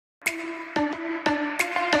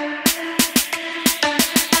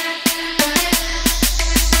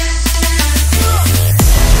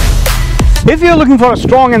If you're looking for a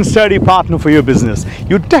strong and sturdy partner for your business,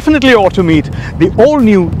 you definitely ought to meet the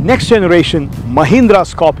all-new next-generation Mahindra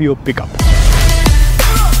Scorpio Pik-Up.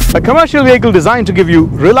 A commercial vehicle designed to give you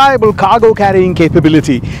reliable cargo carrying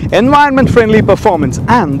capability, environment-friendly performance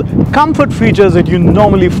and comfort features that you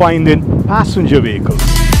normally find in passenger vehicles.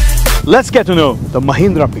 Let's get to know the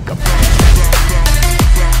Mahindra Pik-Up.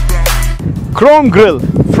 Chrome grille,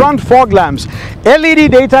 front fog lamps,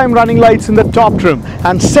 LED daytime running lights in the top trim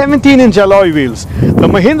and 17-inch alloy wheels. The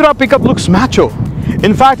Mahindra Pik-Up looks macho.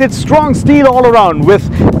 In fact, it's strong steel all around with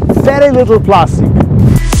very little plastic.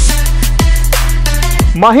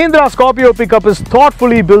 Mahindra Scorpio Pik-Up is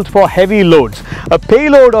thoughtfully built for heavy loads, a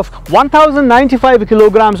payload of 1095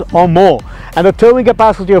 kilograms or more and a towing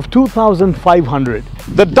capacity of 2500.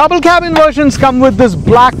 The double cabin versions come with this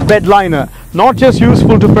black bed liner, not just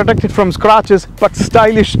useful to protect it from scratches but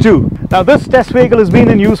stylish too. Now this test vehicle has been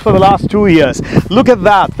in use for the last 2 years. Look at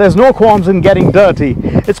that, there's no qualms in getting dirty.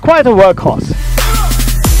 It's quite a workhorse.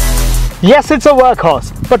 Yes, it's a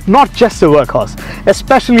workhorse, but not just a workhorse.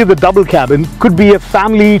 Especially the double cabin could be a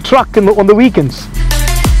family truck on the weekends.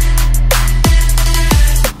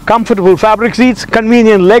 Comfortable fabric seats,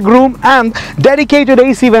 convenient legroom and dedicated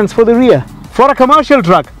AC vents for the rear. For a commercial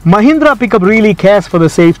truck, Mahindra Pik-Up really cares for the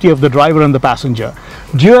safety of the driver and the passenger.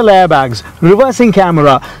 Dual airbags, reversing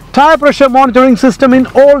camera, tire pressure monitoring system in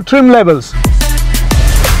all trim levels.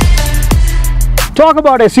 Talk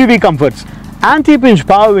about SUV comforts. Anti-pinch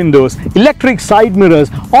power windows, electric side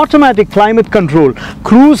mirrors, automatic climate control,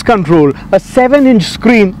 cruise control, a 7-inch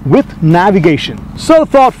screen with navigation. So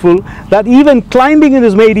thoughtful that even climbing it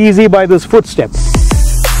is made easy by this footstep.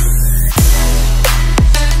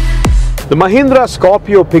 The Mahindra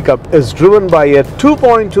Scorpio Pik-Up is driven by a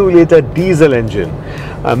 2.2-litre diesel engine,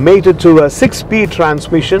 mated to a 6-speed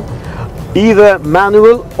transmission, either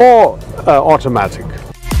manual or automatic.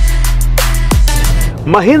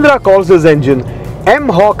 Mahindra calls this engine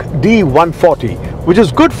M-Hawk D140, which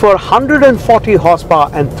is good for 140 horsepower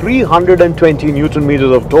and 320 Newton meters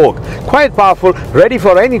of torque. Quite powerful, ready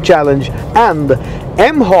for any challenge. And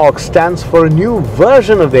M-Hawk stands for a new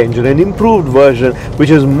version of the engine, an improved version, which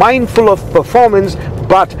is mindful of performance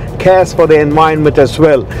but cares for the environment as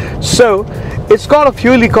well. So it's got a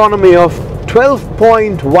fuel economy of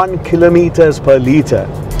 12.1 kilometers per litre.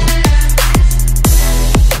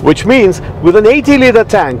 Which means with an 80-litre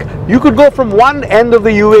tank, you could go from one end of the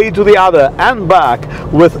UAE to the other and back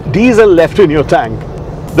with diesel left in your tank.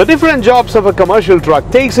 The different jobs of a commercial truck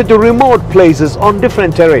takes it to remote places on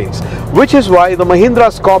different terrains, which is why the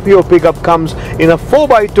Mahindra Scorpio Pik-Up comes in a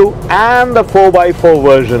 4x2 and a 4x4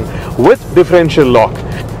 version with differential lock.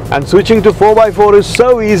 And switching to 4x4 is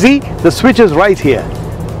so easy, the switch is right here.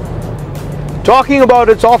 Talking about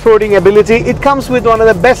its off-roading ability, it comes with one of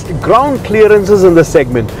the best ground clearances in the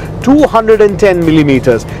segment, 210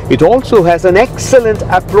 millimeters. It also has an excellent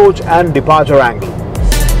approach and departure angle.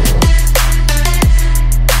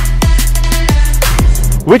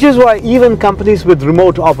 Which is why even companies with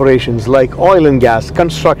remote operations like oil and gas,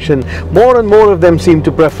 construction, more and more of them seem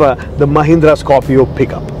to prefer the Mahindra Scorpio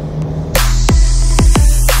Pik-Up.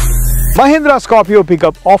 Mahindra Scorpio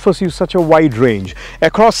Pik-Up offers you such a wide range.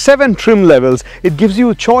 Across 7 trim levels, it gives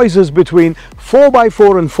you choices between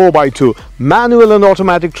 4x4 and 4x2, manual and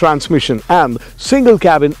automatic transmission, and single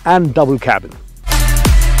cabin and double cabin.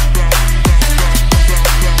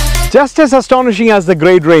 Just as astonishing as the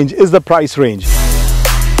grade range is the price range.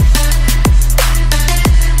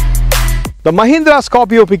 The Mahindra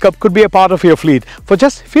Scorpio Pik-Up could be a part of your fleet for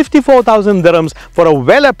just 54,000 dirhams for a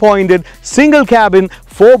well-appointed single cabin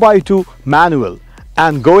 4x2 manual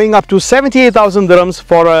and going up to 78,000 dirhams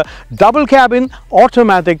for a double cabin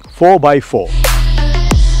automatic 4x4.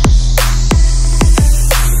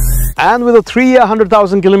 And with a 3-year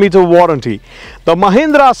 100,000 kilometer warranty, the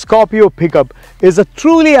Mahindra Scorpio Pik-Up is a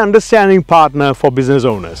truly understanding partner for business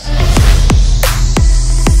owners.